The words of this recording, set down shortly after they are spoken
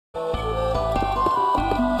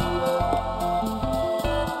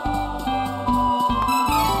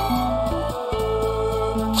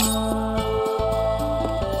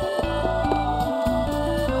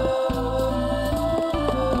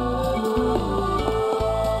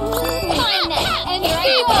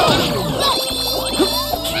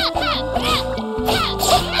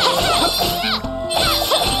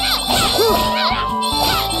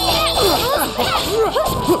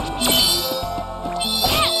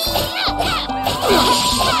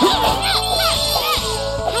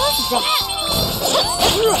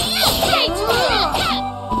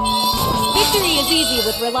Victory is easy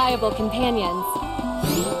with reliable companions.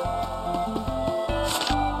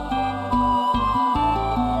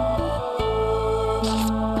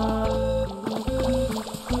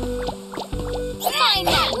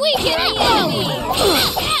 We can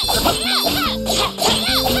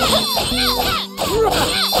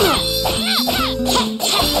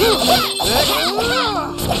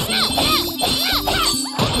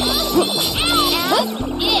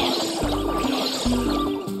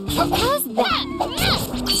How's that?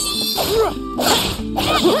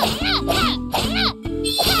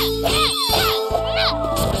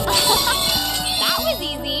 That was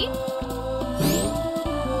easy.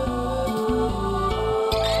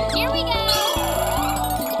 Here we go.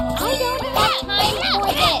 I don't have time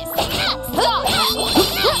for this. Stop.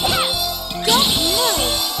 Don't move.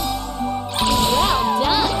 Well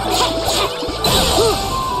done.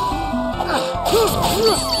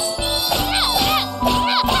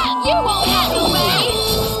 You won't have a way.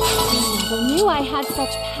 I never knew I had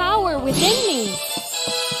such power within me.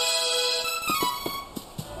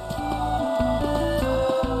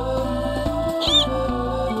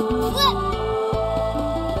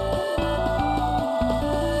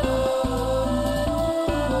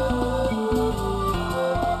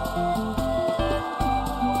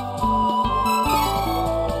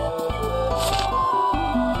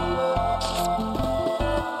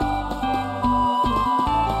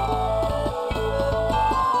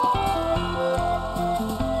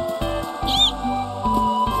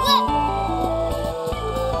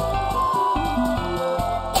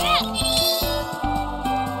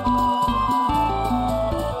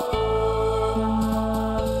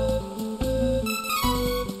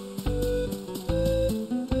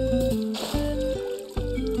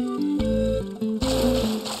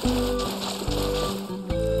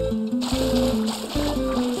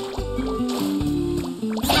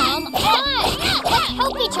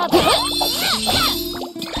 Help each other.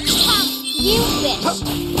 You bitch.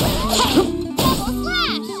 Double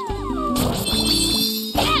slash.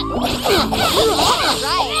 All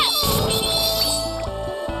right.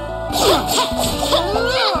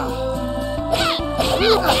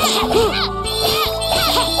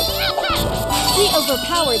 We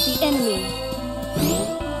overpowered the enemy.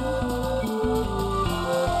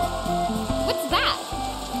 What's that?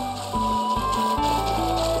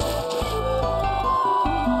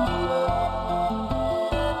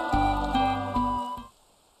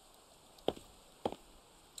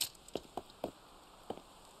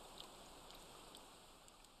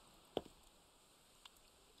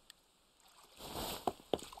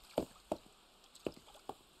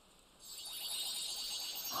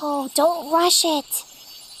 Oh, don't rush it.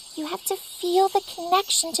 You have to feel the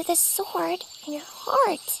connection to the sword in your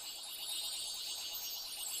heart.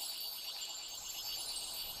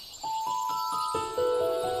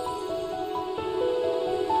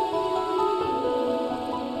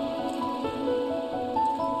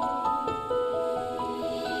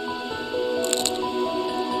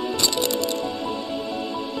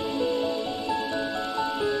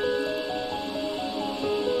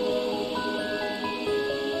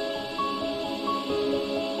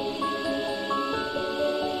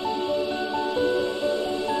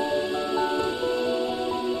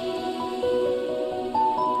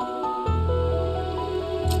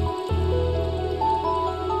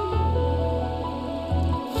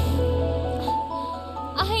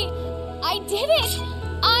 I did it!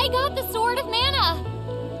 I got the Sword of Mana!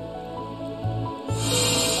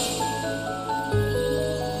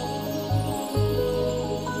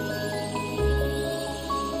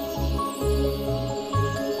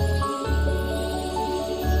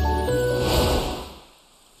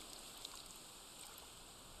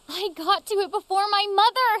 I got to it before my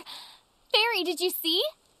mother! Fairy, did you see?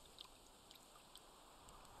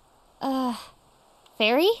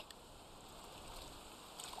 Fairy?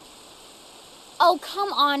 Oh,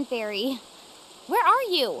 come on, Fairy. Where are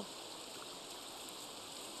you?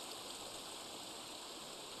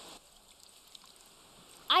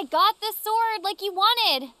 I got the sword like you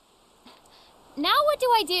wanted. Now what do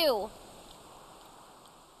I do?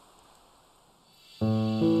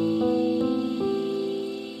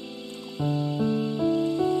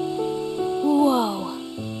 Whoa.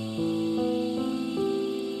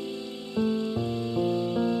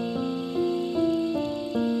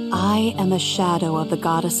 I am a shadow of the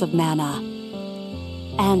goddess of mana.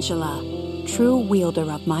 Angela, true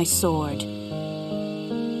wielder of my sword.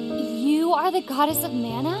 You are the goddess of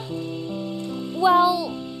mana? Well,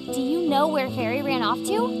 do you know where Fairy ran off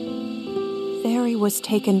to? Fairy was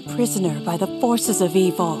taken prisoner by the forces of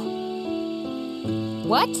evil.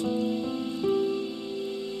 What?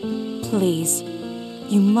 Please,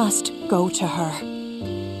 you must go to her.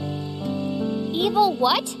 Evil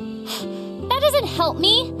what? That doesn't help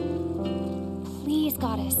me. Please,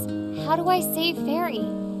 goddess, how do I save Fairy?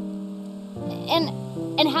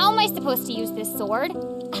 And how am I supposed to use this sword?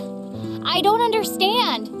 I don't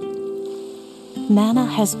understand. Mana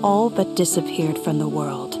has all but disappeared from the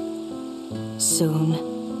world.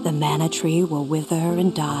 Soon, the mana tree will wither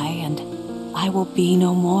and die, and I will be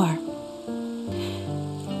no more.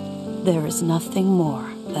 There is nothing more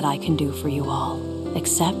that I can do for you all,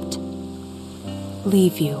 except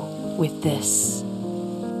leave you with this.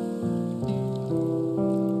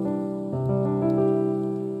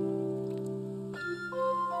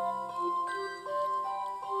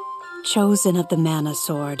 Chosen of the Mana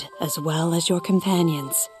Sword, as well as your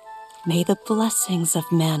companions, may the blessings of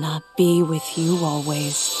Mana be with you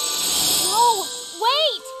always. No,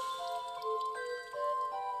 wait!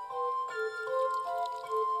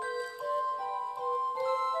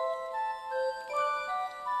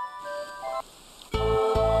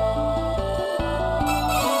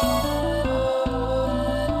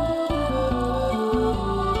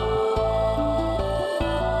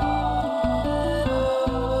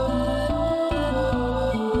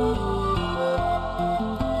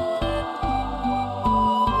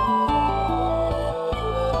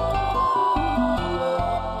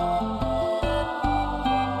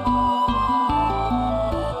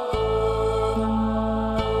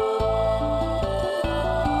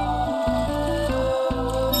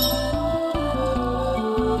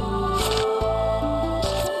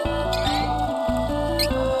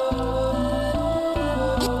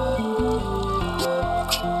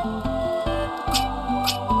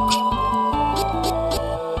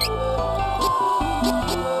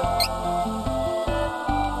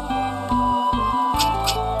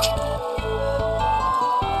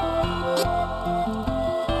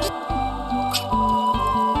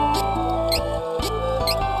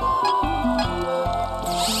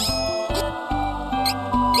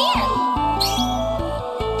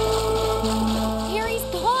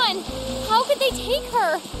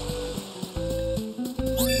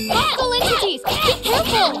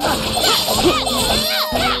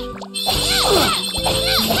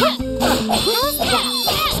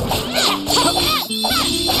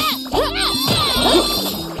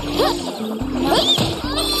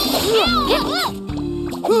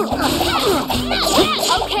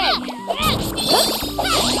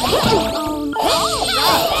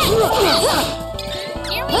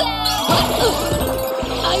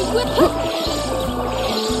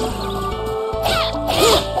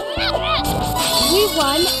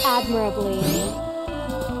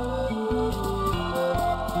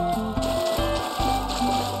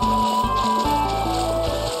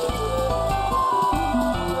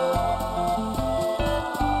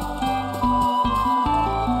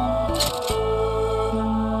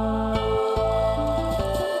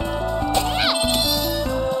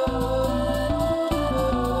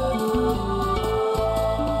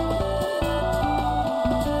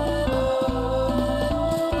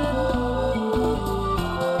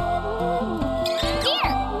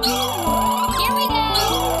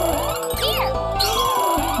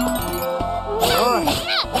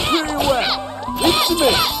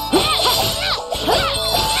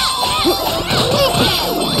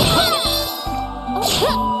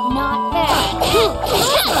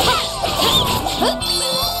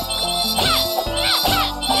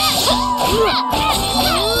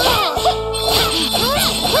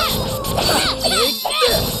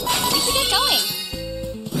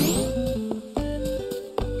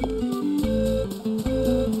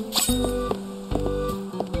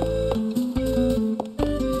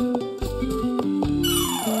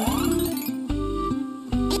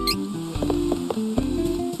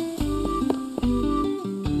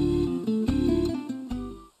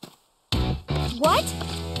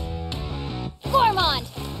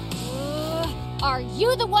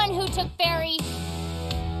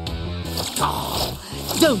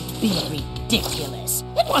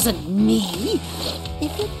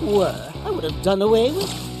 Done away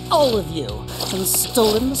with all of you and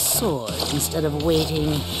stolen the sword instead of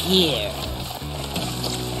waiting here.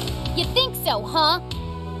 You think so, huh?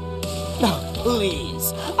 Oh,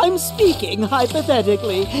 please. I'm speaking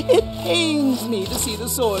hypothetically. It pains me to see the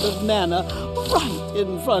sword of Mana right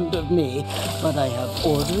in front of me, but I have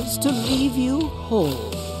orders to leave you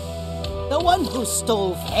whole. The one who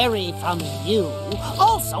stole Fairy from you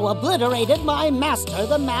also obliterated my master,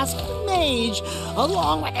 the Masked Mage,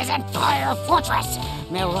 along with his entire fortress,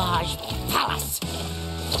 Mirage Palace.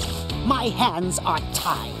 My hands are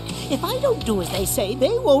tied. If I don't do as they say,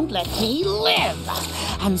 they won't let me live.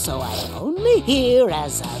 And so I'm only here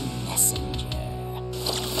as a messenger.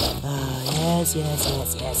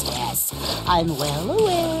 Yes. I'm well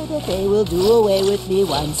aware that they will do away with me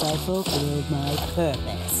once I've fulfilled my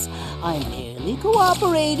purpose. I'm merely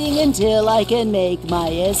cooperating until I can make my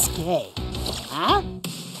escape. Huh?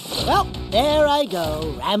 Well, there I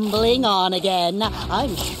go, rambling on again.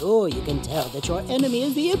 I'm sure you can tell that your enemy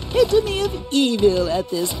is the epitome of evil at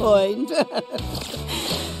this point.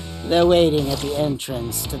 They're waiting at the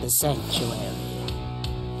entrance to the sanctuary.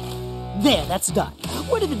 There, that's done.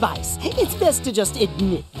 Word of advice, it's best to just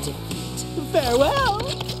admit defeat. Farewell!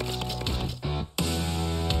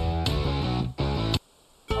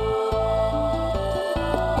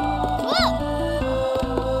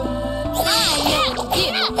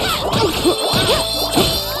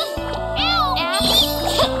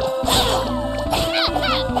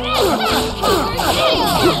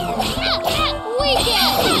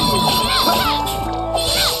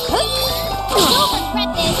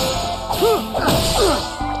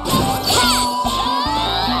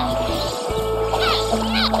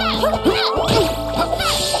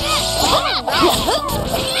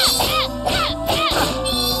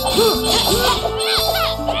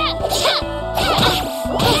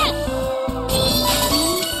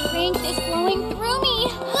 Strength is flowing through me.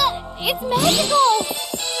 It's magical.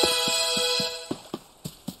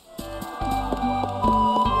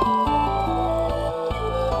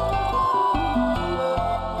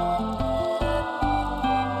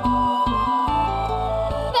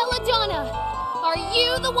 Belladonna, are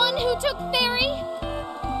you the one who took Fairy?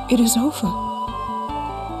 It is over.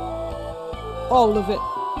 All of it.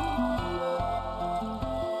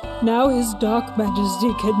 Now his dark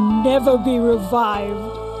majesty can never be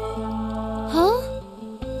revived. Huh?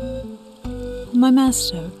 My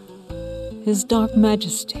master, his dark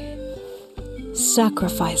majesty,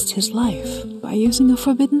 sacrificed his life by using a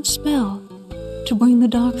forbidden spell to bring the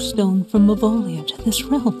Darkstone from Mavolia to this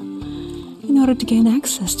realm in order to gain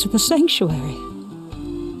access to the sanctuary.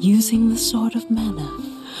 Using the Sword of Mana,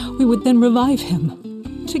 we would then revive him.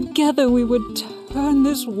 Together we would turn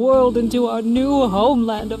this world into our new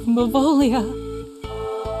homeland of Mavolia.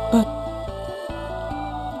 But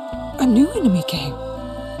a new enemy came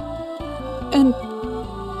and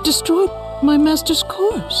destroyed my master's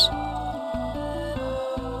course.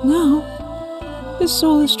 Now, his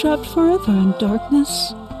soul is trapped forever in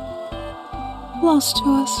darkness, lost to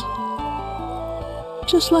us,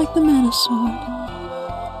 just like the Mana Sword.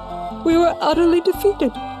 We were utterly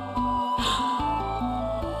defeated.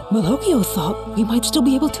 Malokio thought we might still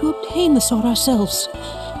be able to obtain the sword ourselves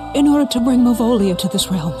in order to bring Mavolia to this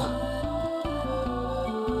realm.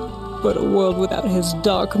 But a world without his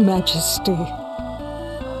dark majesty.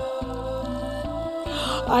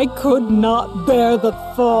 I could not bear the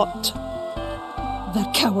thought.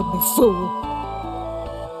 That cowardly fool.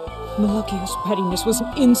 Malokio's pettiness was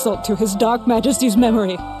an insult to his dark majesty's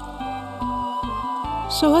memory.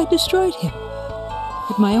 So I destroyed him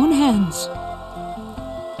with my own hands.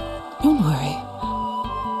 Don't worry.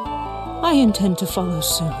 I intend to follow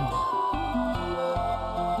soon.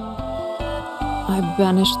 I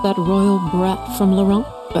banished that royal brat from Laurent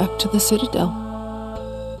back to the Citadel.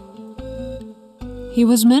 He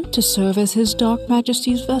was meant to serve as his Dark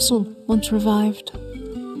Majesty's vessel once revived.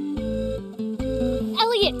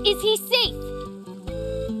 Elliot, is he safe?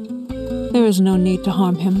 There is no need to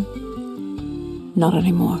harm him. Not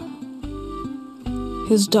anymore.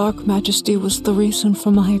 His Dark Majesty was the reason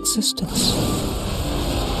for my existence.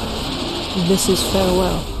 This is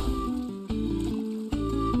farewell.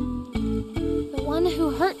 The one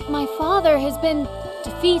who hurt my father has been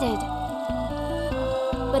defeated.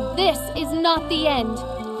 But this is not the end.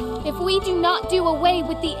 If we do not do away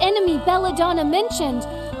with the enemy Belladonna mentioned,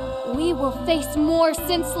 we will face more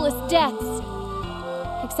senseless deaths.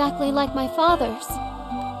 Exactly like my father's.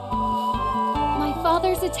 My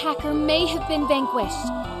father's attacker may have been vanquished,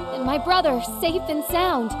 and my brother safe and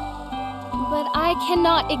sound. But I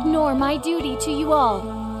cannot ignore my duty to you all.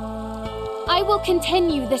 I will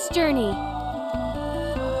continue this journey.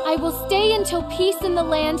 I will stay until peace in the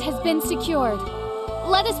land has been secured.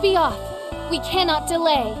 Let us be off. We cannot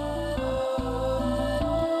delay.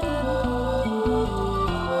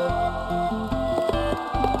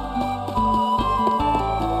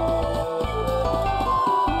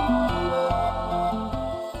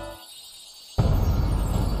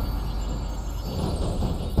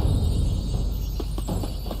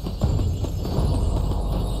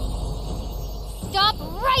 Stop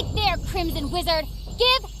right there, Crimson Wizard!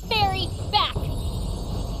 Give Fairy back!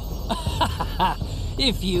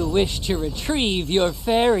 If you wish to retrieve your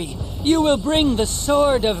fairy, you will bring the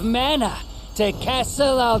Sword of Mana to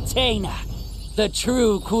Castle Altena. The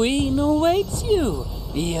true queen awaits you,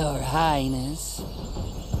 Your Highness.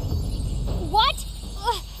 What?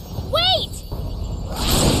 Wait!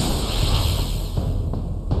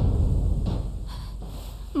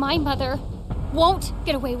 My mother won't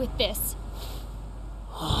get away with this.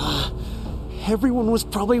 Everyone was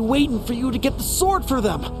probably waiting for you to get the sword for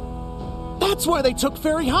them. That's why they took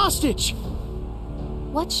Fairy hostage.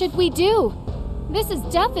 What should we do? This is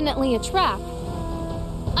definitely a trap.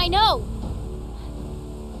 I know.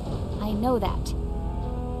 I know that.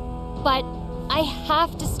 But I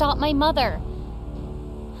have to stop my mother.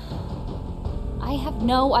 I have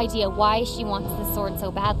no idea why she wants the sword so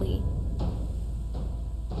badly.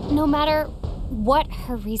 No matter what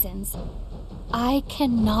her reasons, I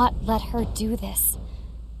cannot let her do this.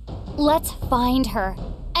 Let's find her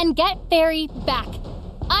and get Fairy back.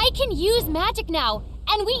 I can use magic now,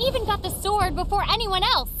 and we even got the sword before anyone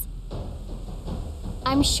else.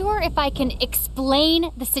 I'm sure if I can explain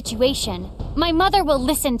the situation, my mother will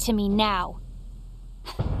listen to me now.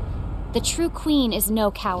 The true queen is no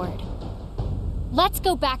coward. Let's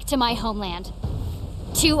go back to my homeland,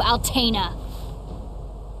 to Altena.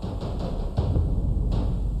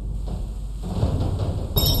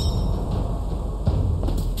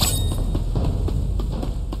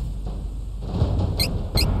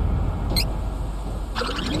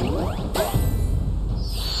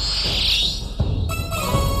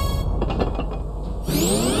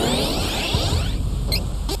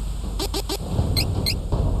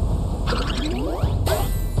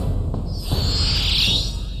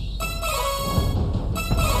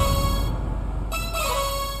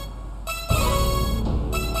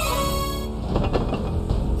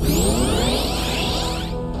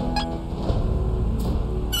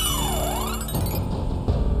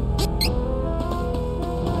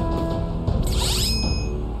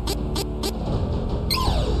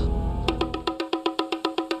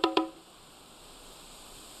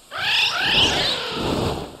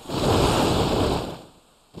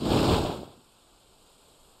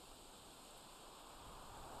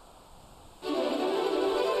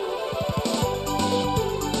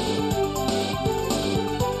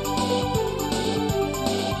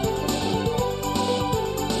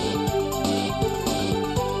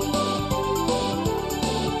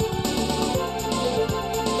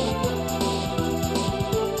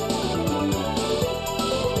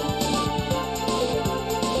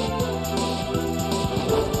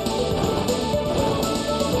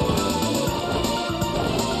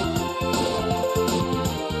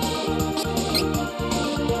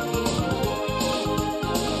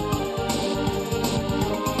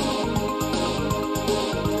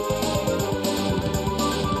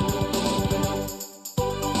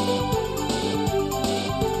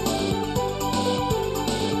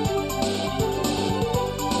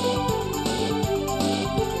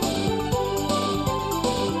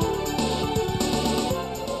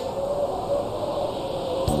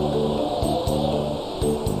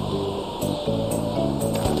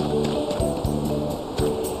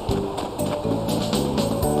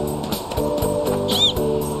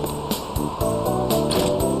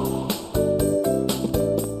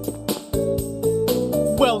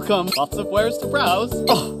 Welcome. Lots of wares to browse.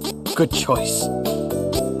 Oh, good choice.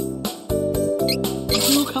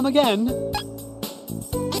 Do come again.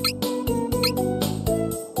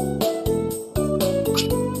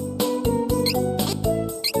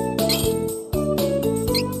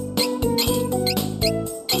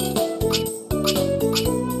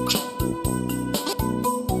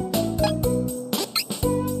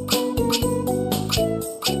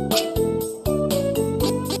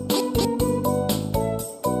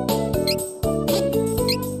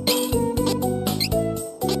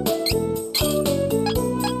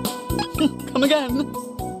 Come again.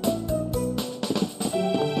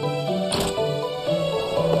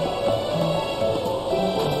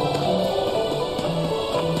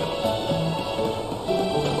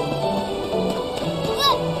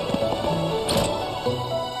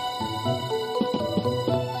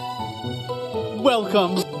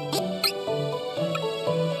 Welcome.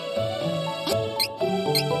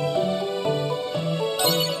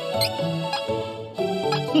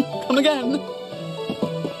 Come again.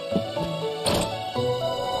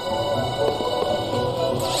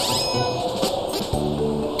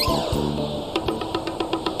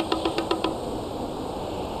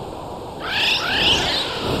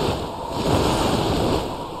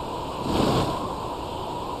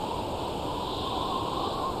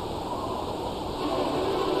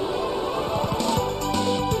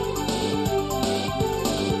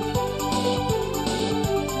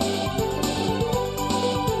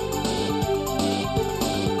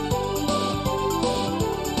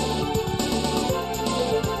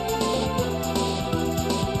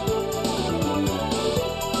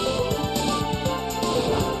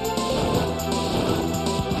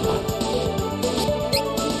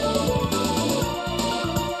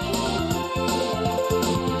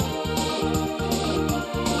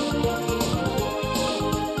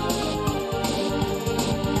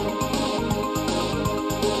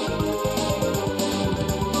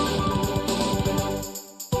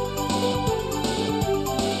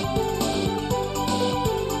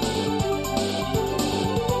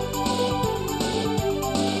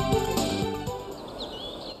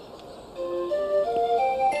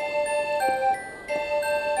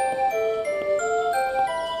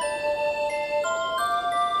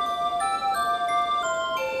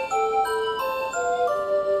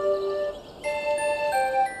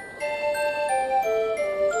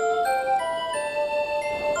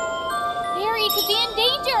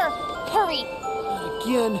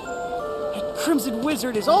 again. That Crimson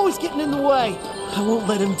Wizard is always getting in the way. I won't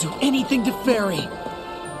let him do anything to Fairy.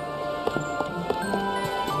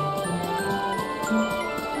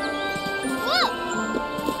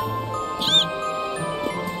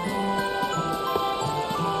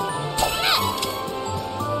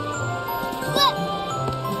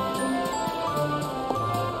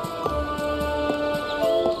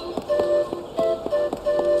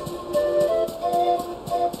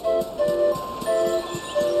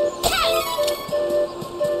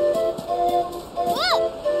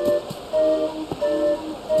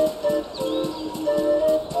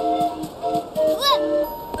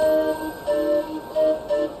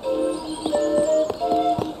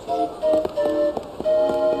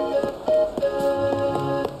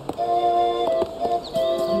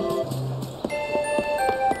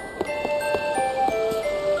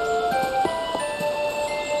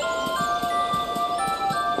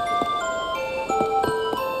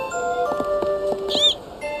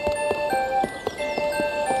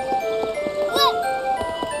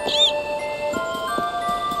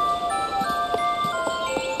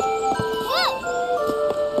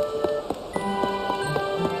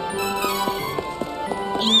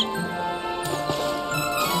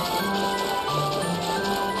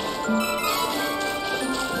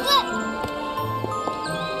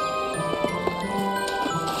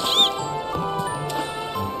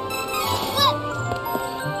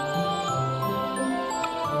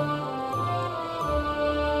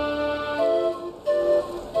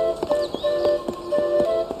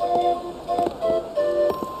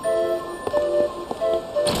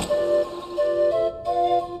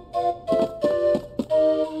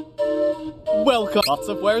 Welcome. Lots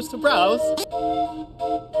of wares to browse.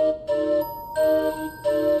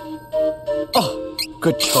 Oh,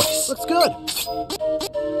 good choice. Looks good.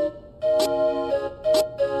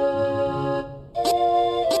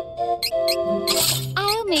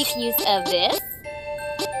 I'll make use of this.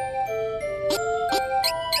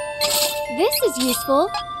 This is useful.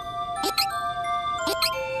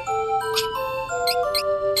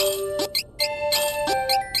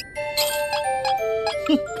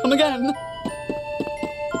 Come again.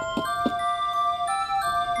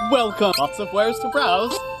 Welcome. Lots of wares to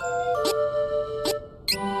browse.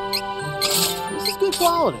 This is good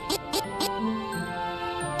quality.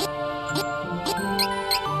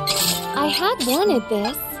 I had wanted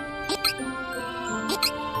this.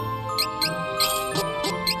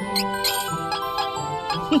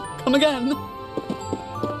 Come again.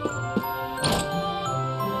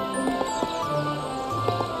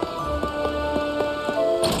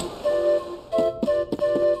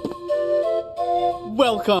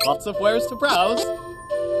 Welcome. Lots of wares to browse.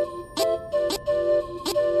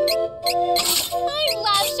 I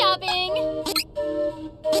love shopping.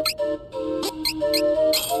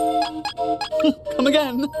 Come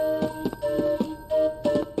again.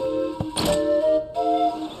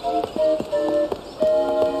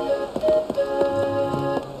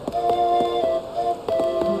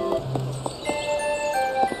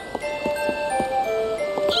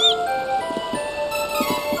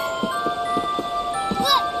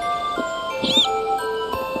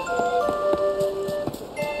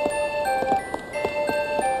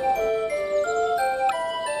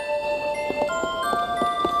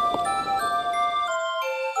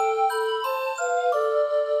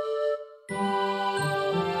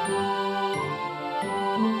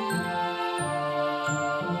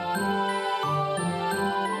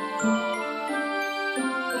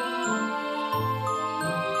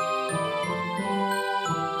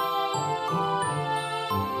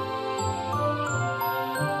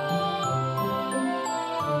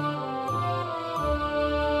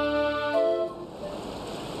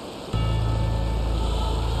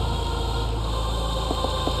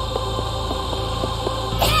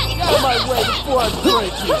 My way before I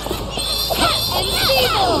break you. And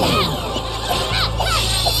feeble.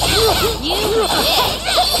 You did.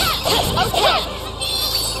 Okay.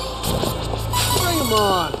 Bring him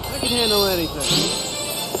on. I can handle anything.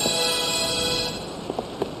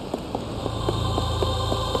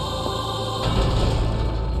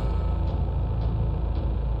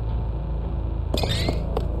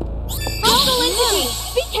 Hostile entity.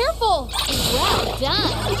 Be careful. Well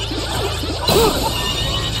done.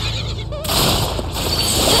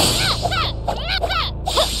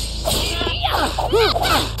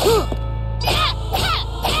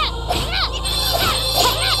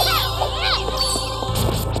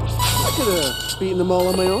 I could have beaten them all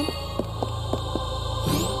on my own.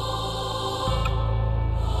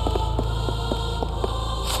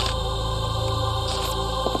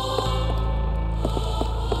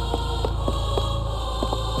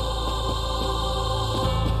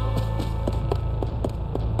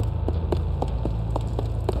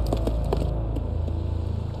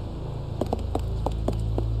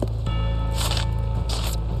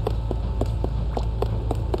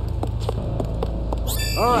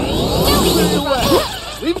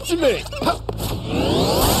 me!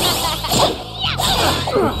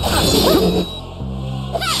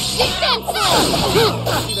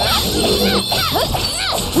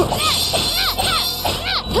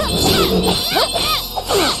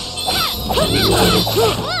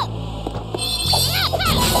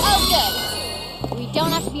 Oh, good. We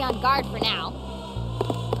don't have to be on guard for now.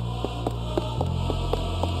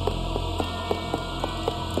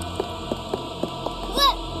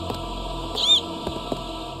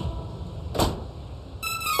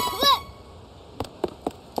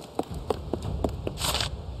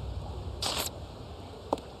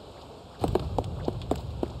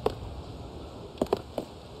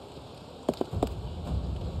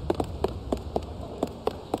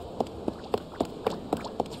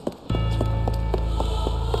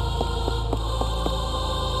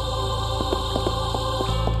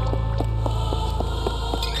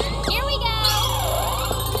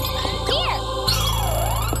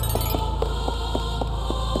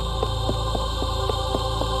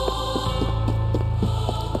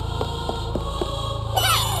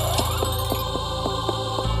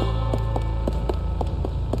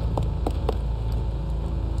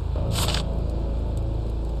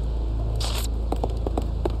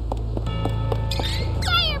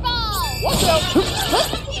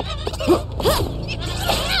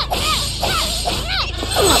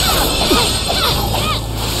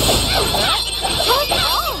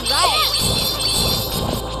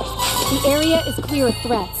 The area is clear of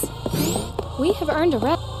threats. We have earned a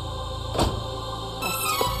rest.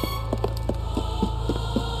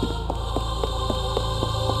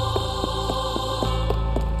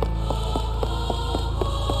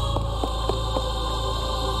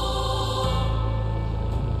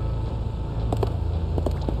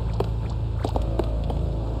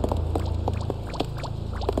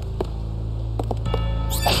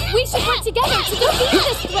 We should work together to defeat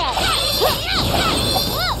this threat!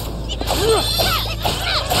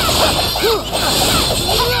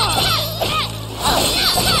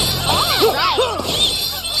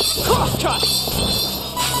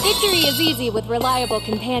 Victory is easy with reliable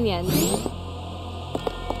companions.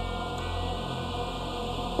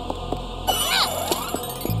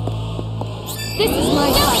 This is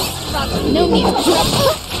my fight. No need to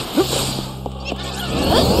trouble.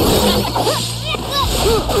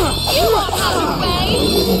 You won't have your way!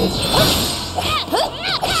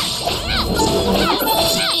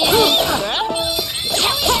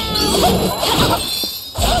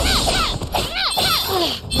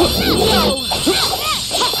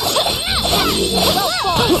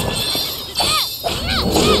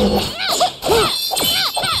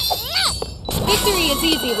 Victory is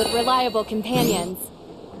easy with reliable companions.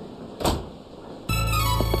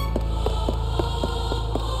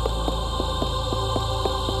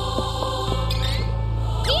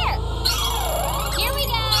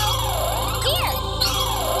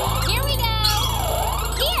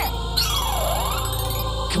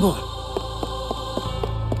 Come on.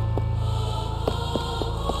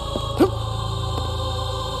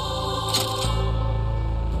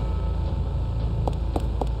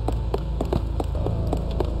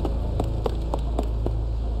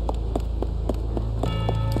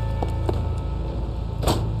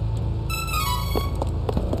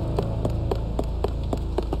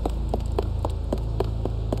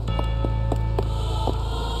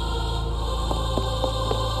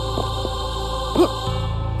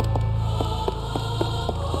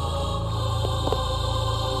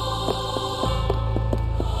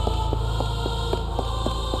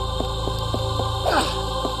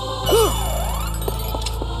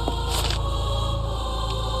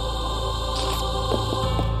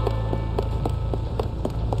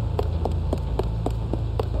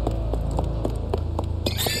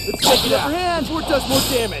 Let's take the upper hand before it does more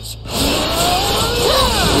damage.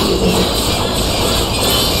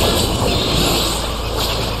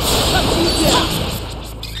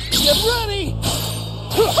 Get ready!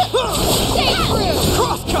 Stay through!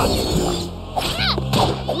 Crosscut!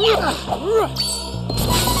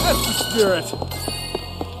 That's the spirit.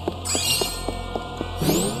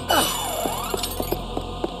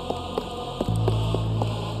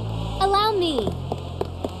 Allow me.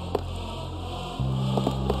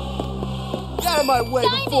 Get out of my way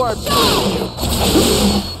before I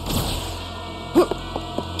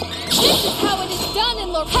This is how it is done in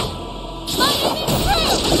Lorette. Lightning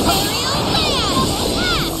through! Aerial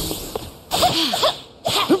land!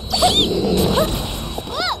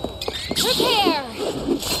 Prepare!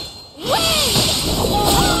 Wind!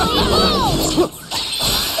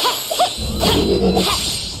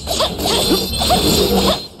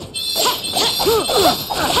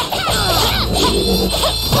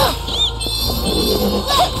 Oh!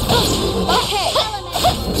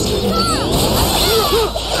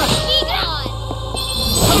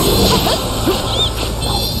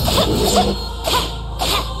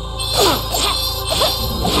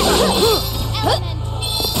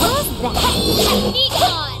 that? Be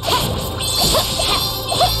gone!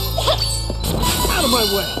 Out of my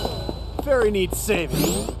way! Fairy needs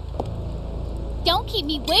saving. Don't keep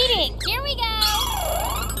me waiting! Here we go!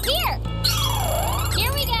 Here!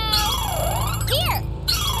 Here we go! Here!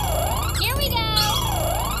 Here we go!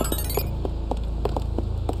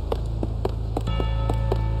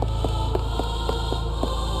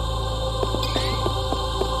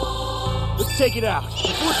 Let's take it out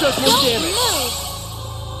before it does more damage.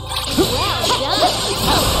 Well done!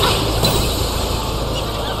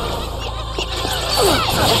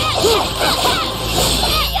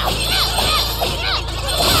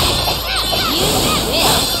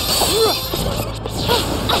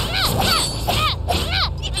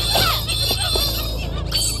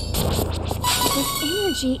 This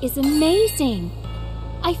energy is amazing.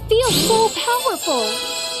 I feel so powerful.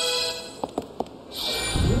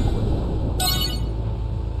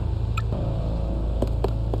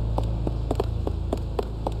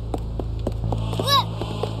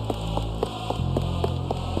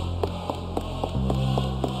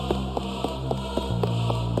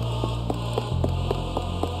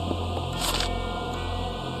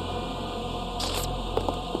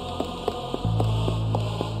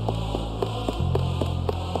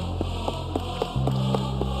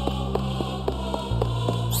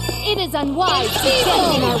 It is unwise to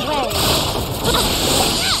stand in our way.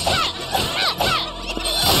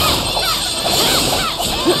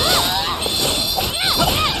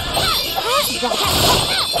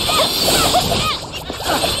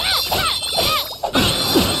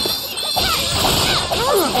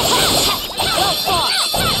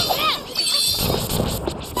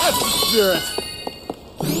 That's the spirit.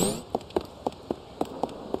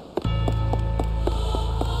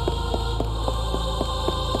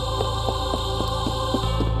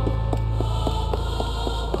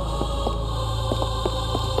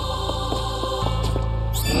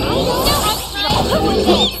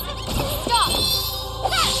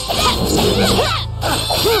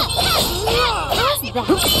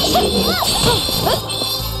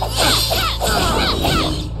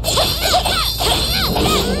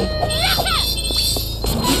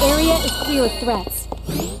 The area is clear of threats.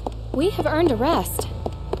 We have earned a rest.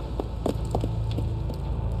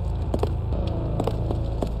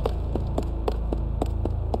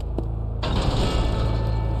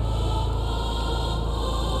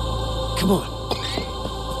 Come on.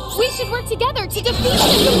 We should work together to defeat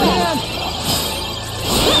this threat.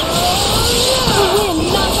 Win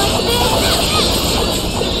not like this.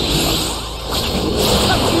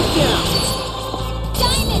 Knock you down.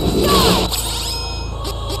 Diamond charge!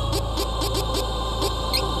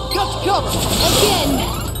 Got cover. Again.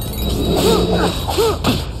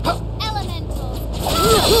 Elemental.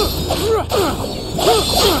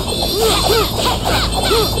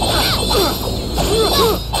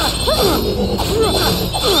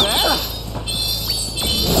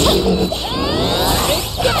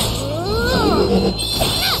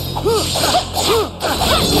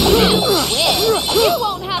 You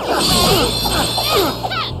won't have to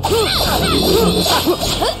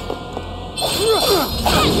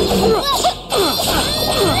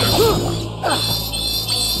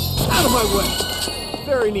Out of my way.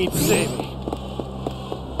 Fairy needs saving.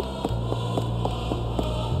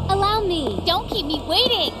 Allow me. Don't keep me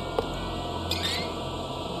waiting.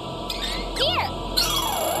 Here.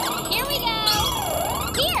 Here we go.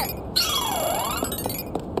 Here.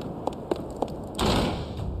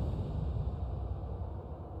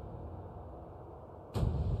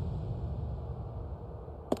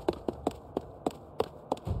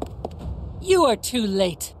 You are too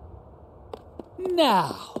late.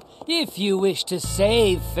 Now, if you wish to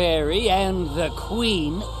save Fairy and the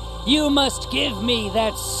Queen, you must give me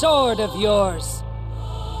that sword of yours.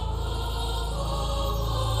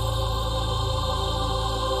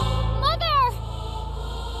 Mother!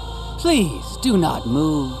 Please do not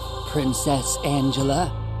move, Princess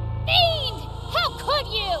Angela. Fiend! How could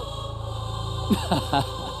you?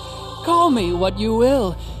 Call me what you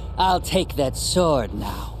will. I'll take that sword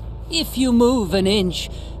now. If you move an inch,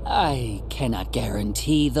 I cannot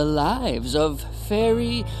guarantee the lives of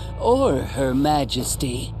Fairy or Her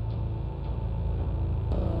Majesty.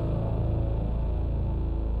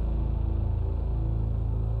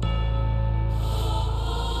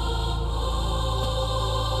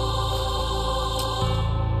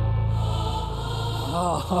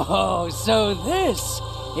 Oh, so this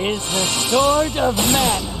is the Sword of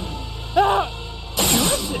Mana. Ha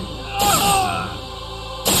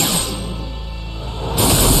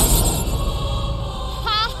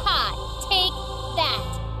ha! Take that!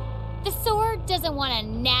 The sword doesn't want a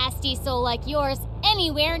nasty soul like yours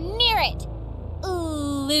anywhere near it!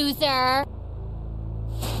 Loser!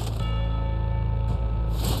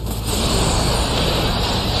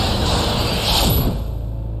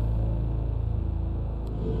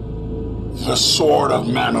 The Sword of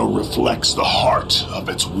Mana reflects the heart of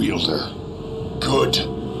its wielder, good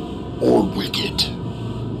or wicked.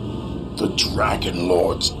 The Dragon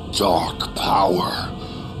Lord's dark power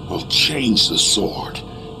will change the sword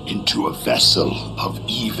into a vessel of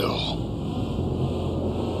evil.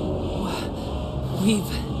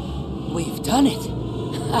 We've done it.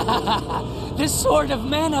 The Sword of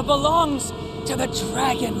Mana belongs to the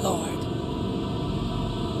Dragon Lord.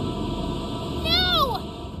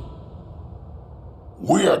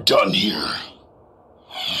 We are done here.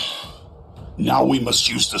 Now we must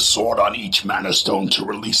use the sword on each Mana Stone to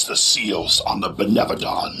release the seals on the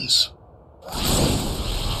Benevodons.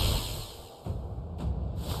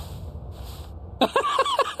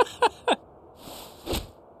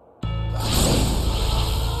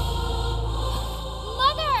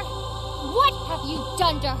 Mother! What have you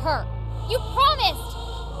done to her? You promised!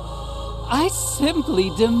 I simply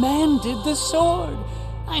demanded the sword.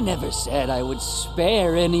 I never said I would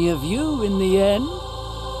spare any of you in the end.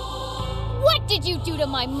 What did you do to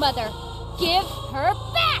my mother? Give her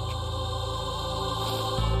back!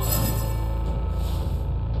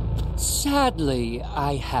 Sadly,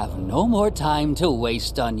 I have no more time to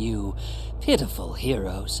waste on you, pitiful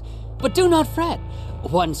heroes. But do not fret.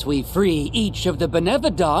 Once we free each of the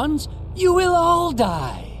Benevodons, you will all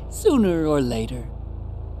die, sooner or later.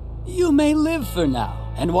 You may live for now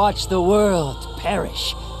and watch the world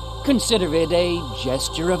perish. Consider it a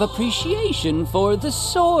gesture of appreciation for the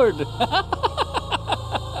sword. I'm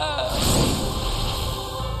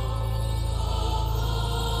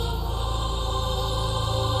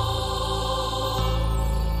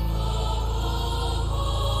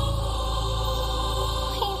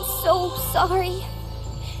so sorry.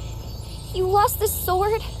 You lost the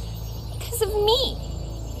sword because of me.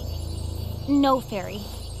 No, Fairy.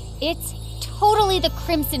 It's totally the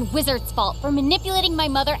Crimson Wizard's fault for manipulating my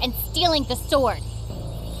mother and stealing the sword.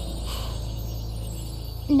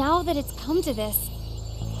 Now that it's come to this,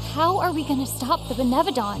 how are we gonna stop the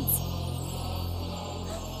Benevodons?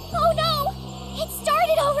 Oh no! It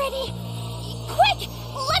started already! Quick!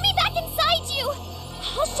 Let me back inside you!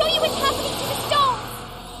 I'll show you what's happening to the stones!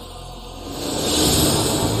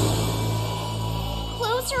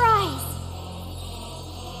 Close your eyes.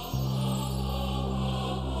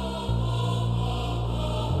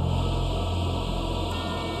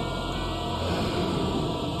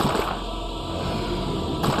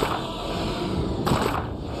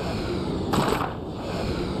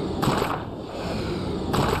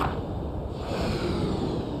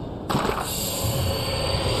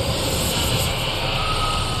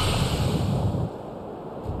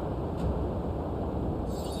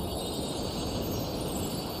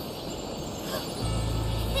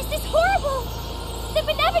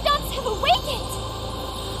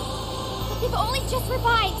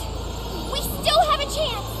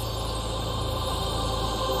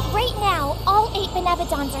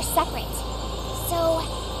 Benevodons are separate. So,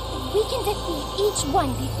 if we can defeat each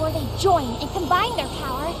one before they join and combine their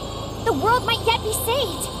power, the world might yet be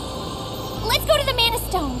saved. Let's go to the Mana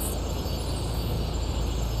Stones.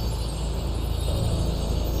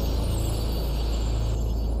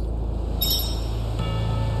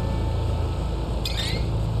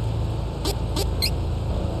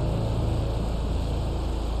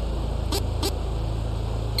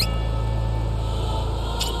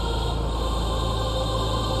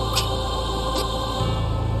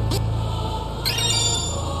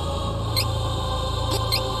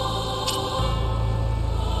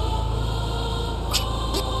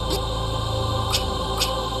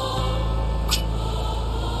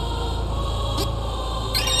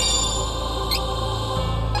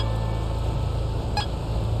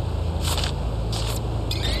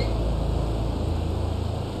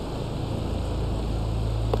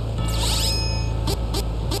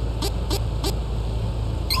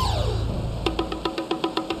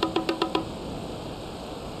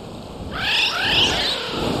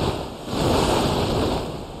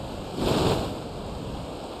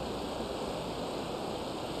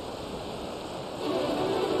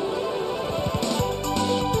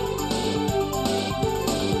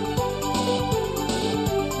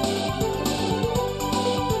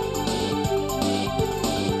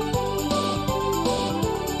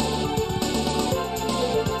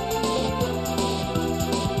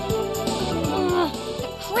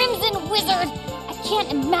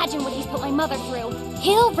 Imagine what he's put my mother through.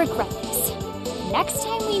 He'll regret this. Next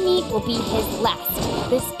time we meet will be his last.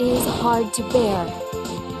 This is hard to bear.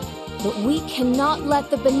 But we cannot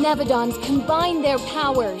let the Benevodons combine their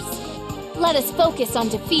powers. Let us focus on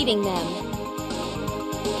defeating them.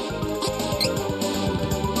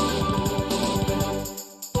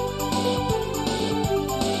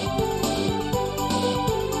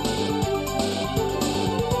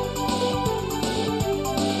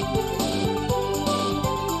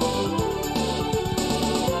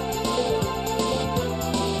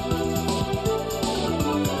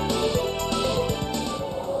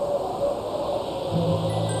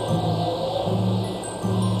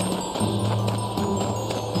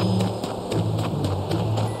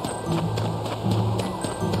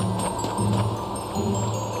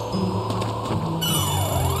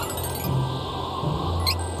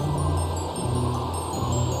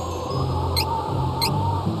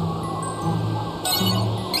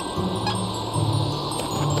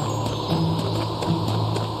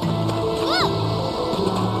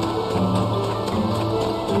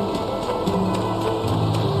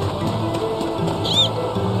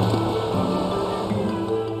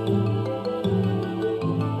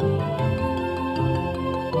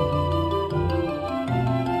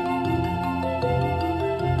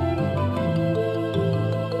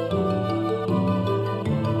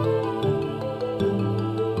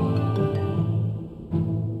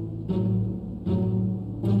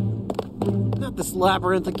 This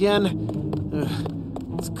labyrinth again.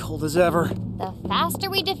 Ugh, it's cold as ever. The faster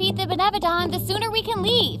we defeat the Benevodon, the sooner we can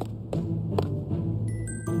leave.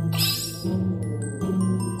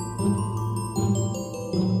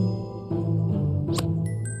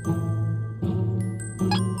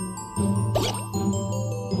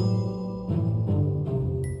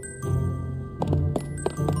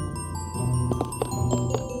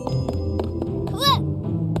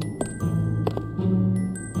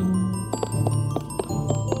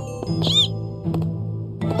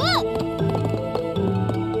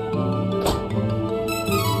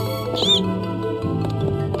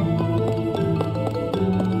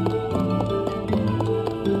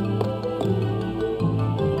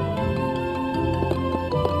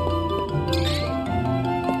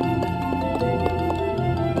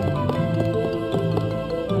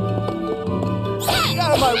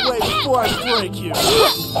 My way before I break you.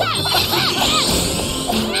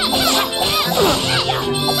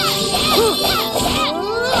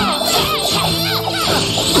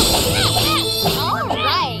 All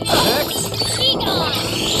right. Next. Be gone.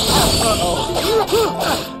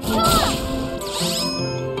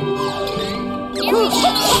 Here we go.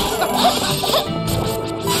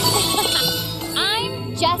 I'm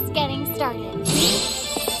just getting started.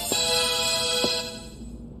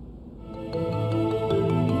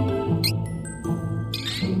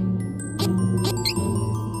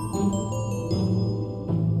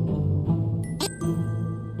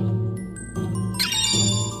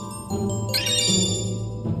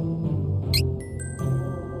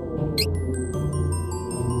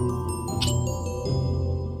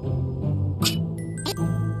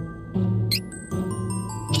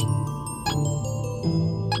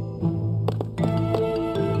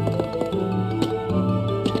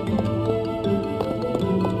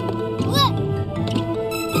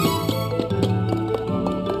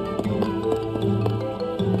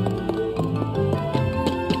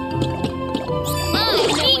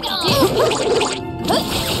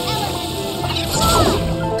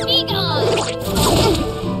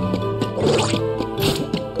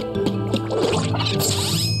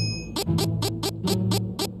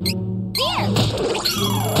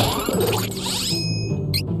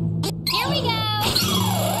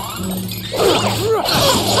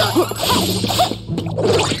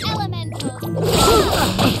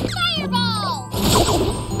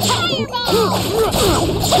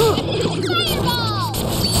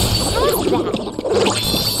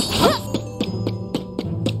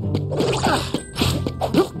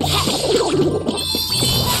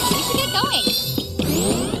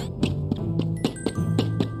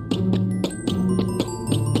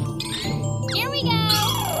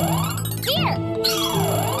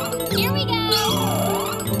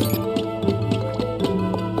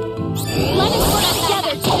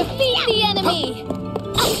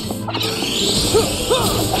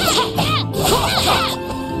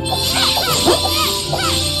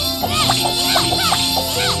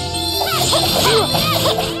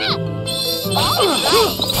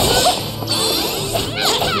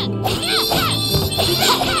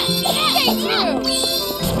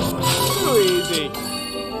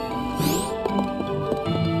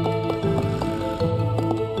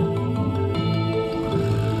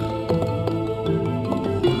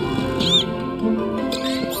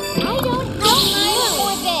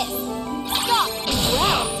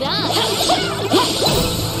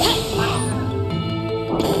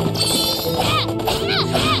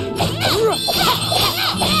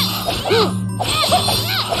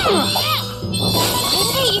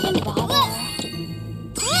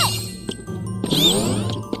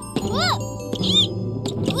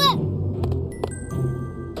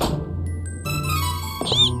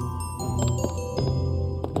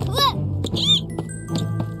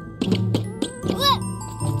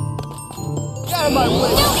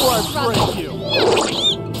 break you! You wish!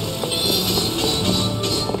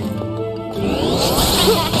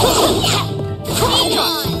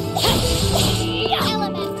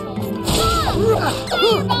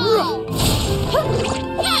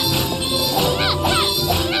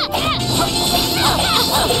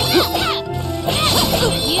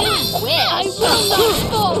 I will not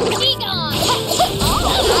fall! Be gone!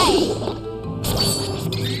 Alright!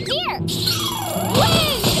 Here!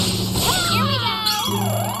 Wind! Here we go!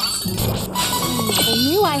 I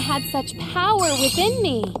knew I had such power within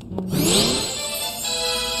me.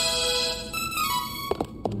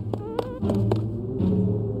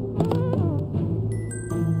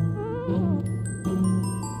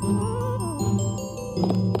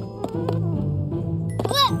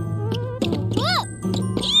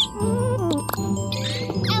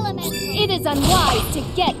 It is unwise to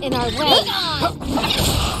get in our way.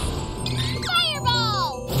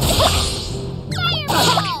 Fireball!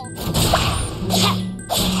 Fireball!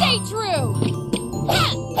 Stay true!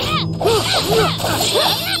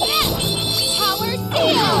 Power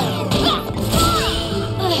seal!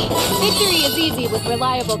 Victory is easy with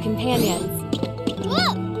reliable companions.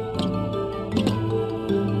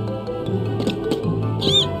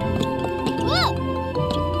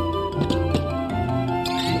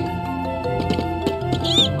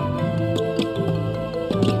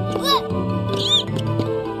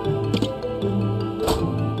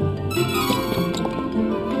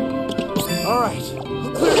 Alright,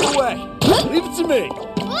 I'll clear your way. Leave it to me.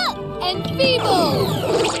 And feeble!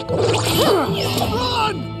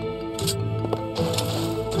 Run!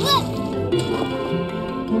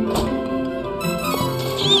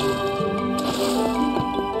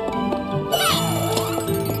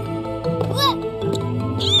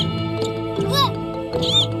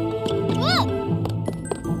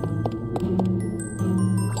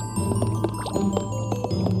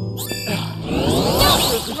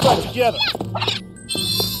 Let's fight together.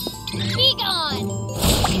 Be gone!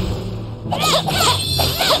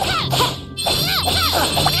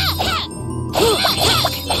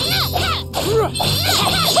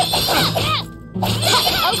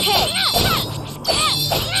 Okay!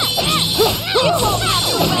 You won't have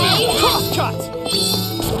your way! Crosscut!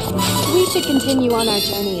 We should continue on our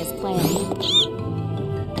journey as planned.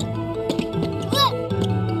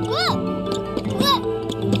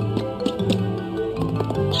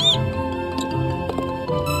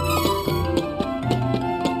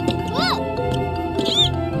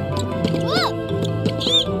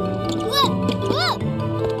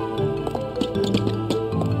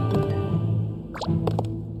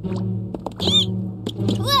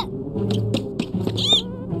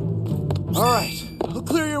 Alright, I'll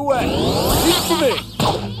clear your way. Leave it to me.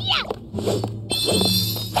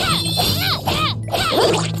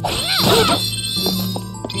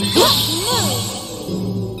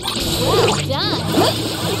 Well done!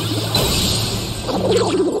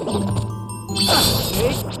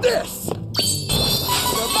 Take this!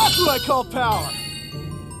 Now that's what I call power!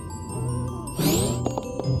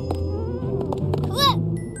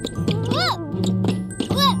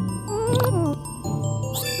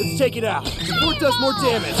 Let's take it out before it does more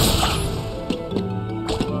damage.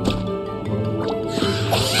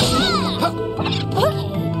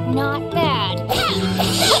 Not bad.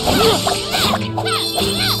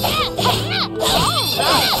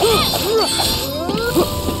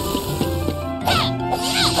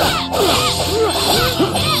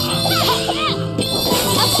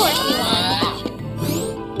 Of course you won.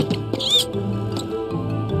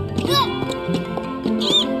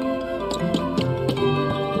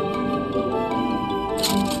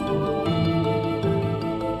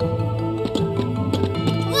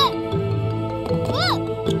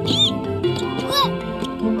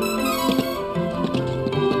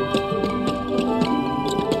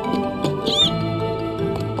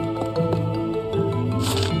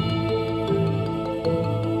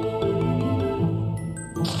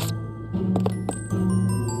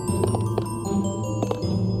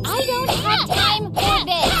 I don't have time for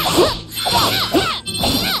this.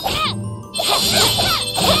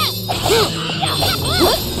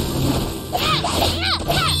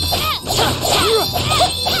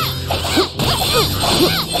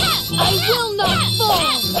 I will not fall!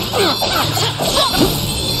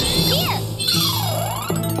 Here.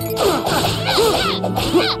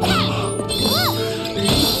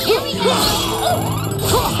 Here we go.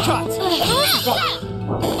 Crosscut!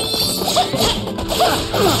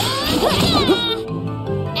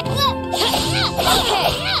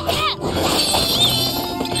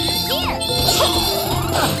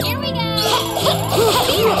 Here we go.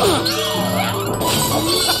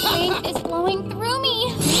 Wind is blowing through me.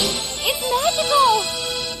 magical!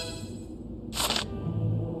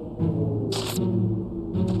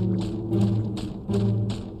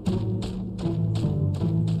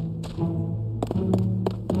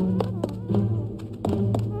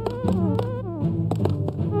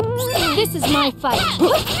 This is my fight.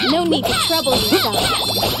 No need to trouble yourself.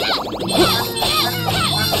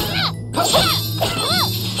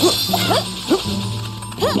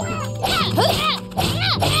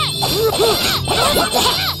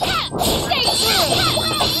 Stay true!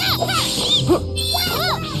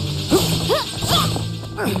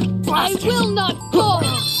 I will not fall!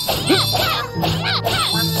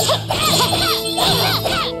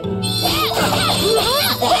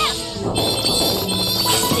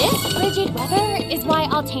 This frigid weather is why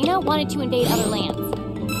Altena wanted to invade other lands.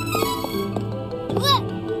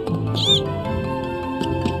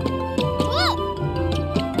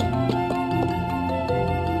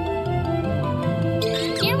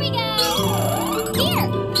 Here we go! Here!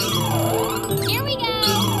 Here we go!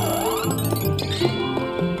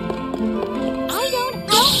 I don't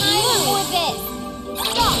have time for this!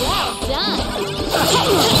 Stop! Well done!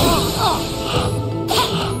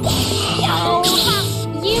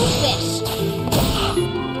 You wished!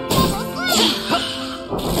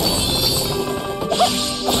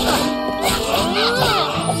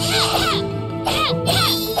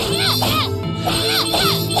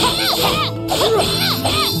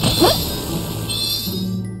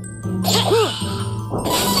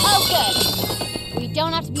 Oh, good. We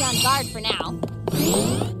don't have to be on guard for now.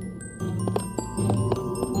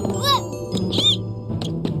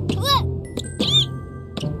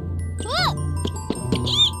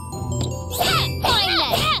 Fine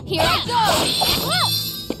then. Here I go.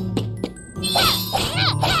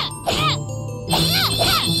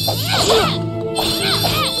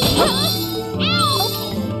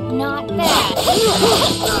 Not bad.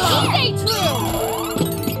 Stay true.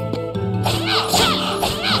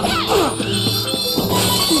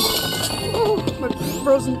 My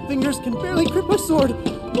frozen fingers can barely grip my sword.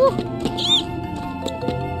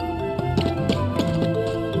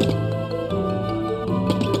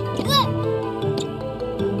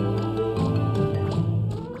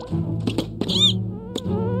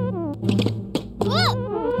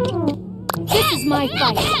 This is my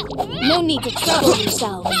fight. No need to trouble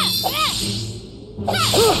yourself.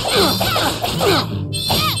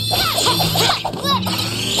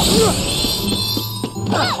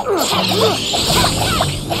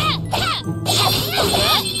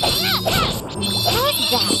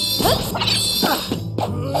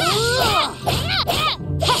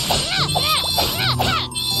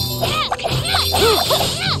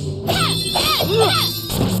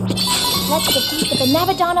 Let's defeat the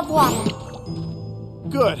Benevodon of Water.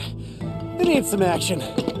 Good. They need some action.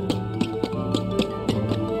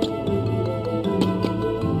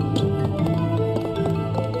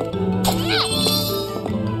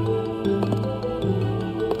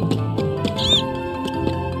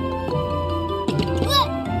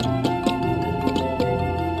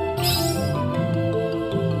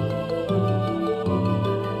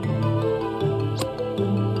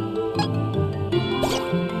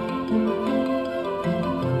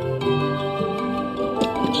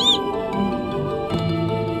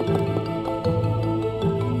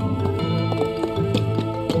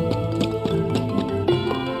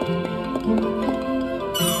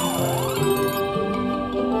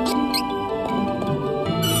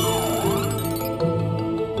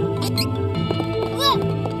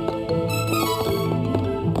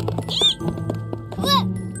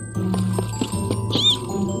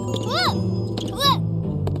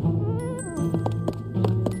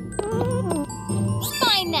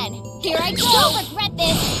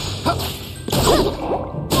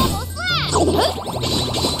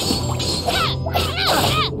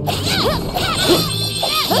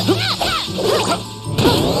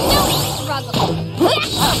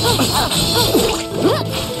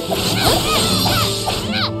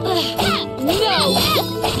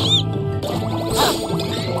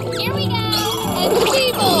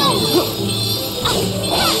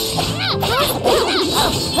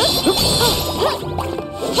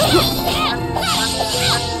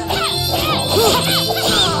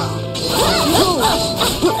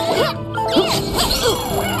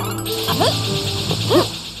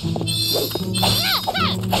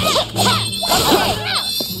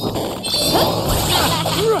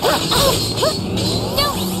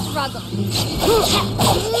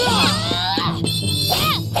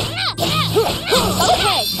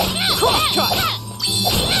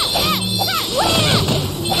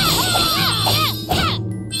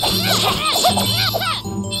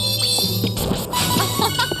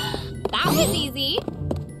 was easy.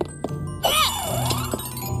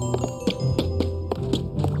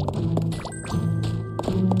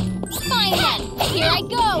 Fine then, here I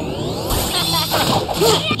go.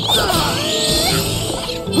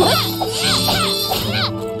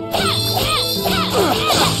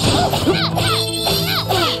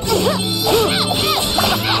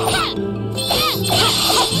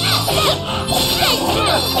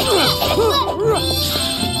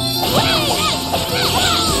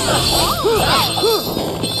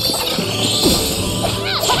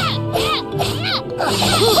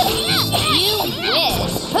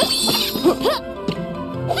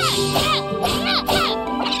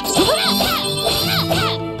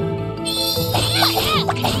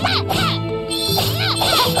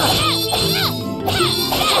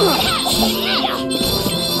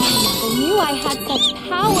 I knew I had such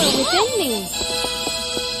power within me.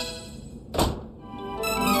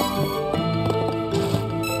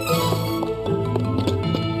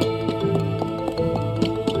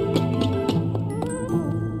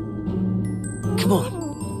 Come on.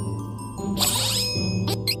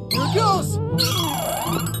 Here it goes!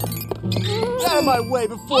 Get out of my way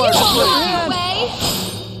before I Out break of your hand!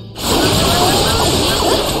 way.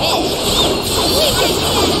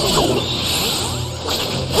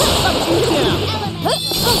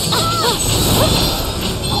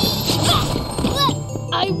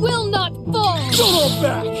 I will not fall. Don't hold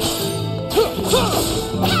back!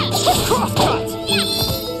 Crosscut!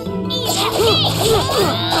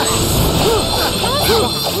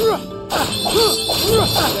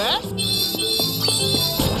 That?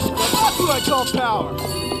 That's what I call power!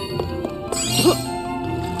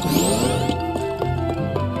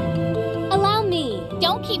 Allow me.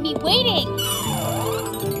 Don't keep me waiting.